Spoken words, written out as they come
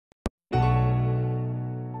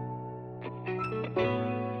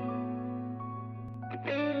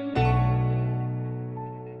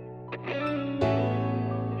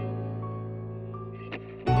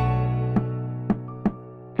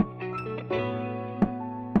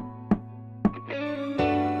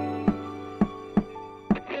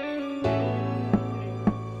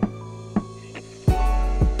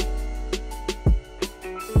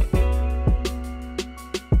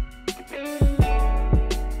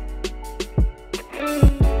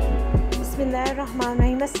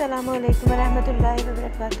बिस्मिल्लाहिर्रहमानिर्रहीम। अस्सलामु अलैकुम वरहमतुल्लाहि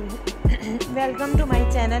वबरकातुहू। वेलकम टू माय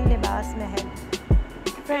चैनल लिबास महल।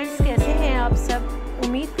 फ्रेंड्स, कैसे हैं आप सब?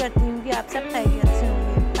 उम्मीद करती हूँ कि आप सब खैरियत से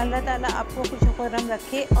होंगे। अल्लाह ताला आपको खुश खुर्रम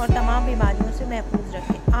रखे और तमाम बीमारियों से महफूज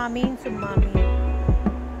रखे, आमीन सुम्मा आमीन।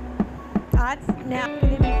 आज मैं आपके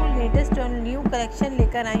लिए बिल्कुल लेटेस्ट और न्यू कलेक्शन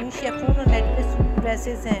लेकर आई हूँ। शिफॉन और नेट के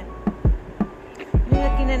ड्रेसेस हैं जो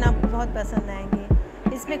यकीनन आपको बहुत पसंद आएंगे।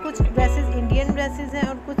 इसमें कुछ ड्रेसेस इंडियन ड्रेसेस हैं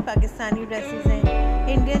और कुछ पाकिस्तानी ड्रेसेस हैं।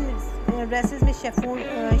 इंडियन ड्रेसेस में शिफॉन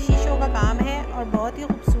शीशों का काम है और बहुत ही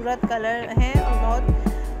खूबसूरत कलर हैं और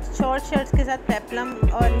बहुत शॉर्ट शर्ट्स के साथ पेप्लम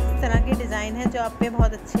और इस तरह के डिज़ाइन हैं जो आप पे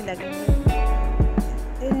बहुत अच्छे लगेंगे।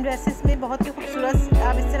 इन ड्रेसेस में बहुत ही खूबसूरत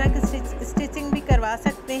आप इस तरह की स्टिचिंग भी करवा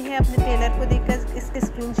सकते हैं अपने टेलर को देखकर, इसके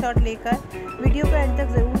स्क्रीनशॉट लेकर। वीडियो को एंड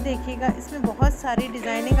तक ज़रूर देखिएगा। इसमें बहुत सारी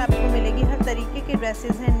डिज़ाइनिंग आपको मिलेगी, हर तरीके के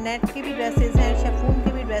ड्रेसेस हैं, नेट के भी ड्रेसेस हैं, शिफॉन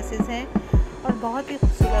के भी ड्रेसेस हैं और बहुत ही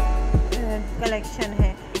खूबसूरत कलेक्शन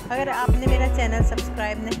है। अगर आपने मेरा चैनल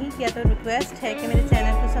सब्सक्राइब नहीं किया तो रिक्वेस्ट है कि मेरे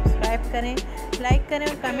चैनल को सब्सक्राइब करें, लाइक करें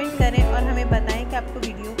और कमेंट करें और हमें बताएं कि आपको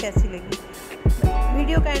वीडियो कैसी लगी।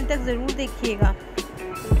 वीडियो का एंड तक ज़रूर देखिएगा।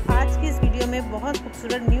 आज की इस वीडियो में बहुत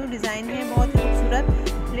खूबसूरत न्यू डिज़ाइन है, बहुत ही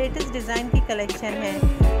खूबसूरत लेटेस्ट डिज़ाइन की कलेक्शन है।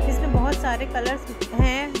 इसमें बहुत सारे कलर्स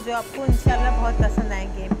हैं जो आपको इंशाल्लाह बहुत पसंद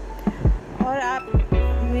आएंगे। और आप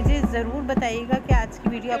मुझे ज़रूर बताइएगा कि आज की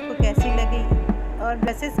वीडियो आपको कैसी लगी और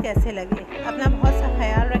ड्रेसेस कैसे लगे। अपना बहुत सा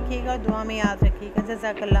ख्याल रखिएगा और दुआ में याद रखिएगा।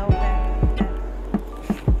 जज़ाकल्लाह खैर।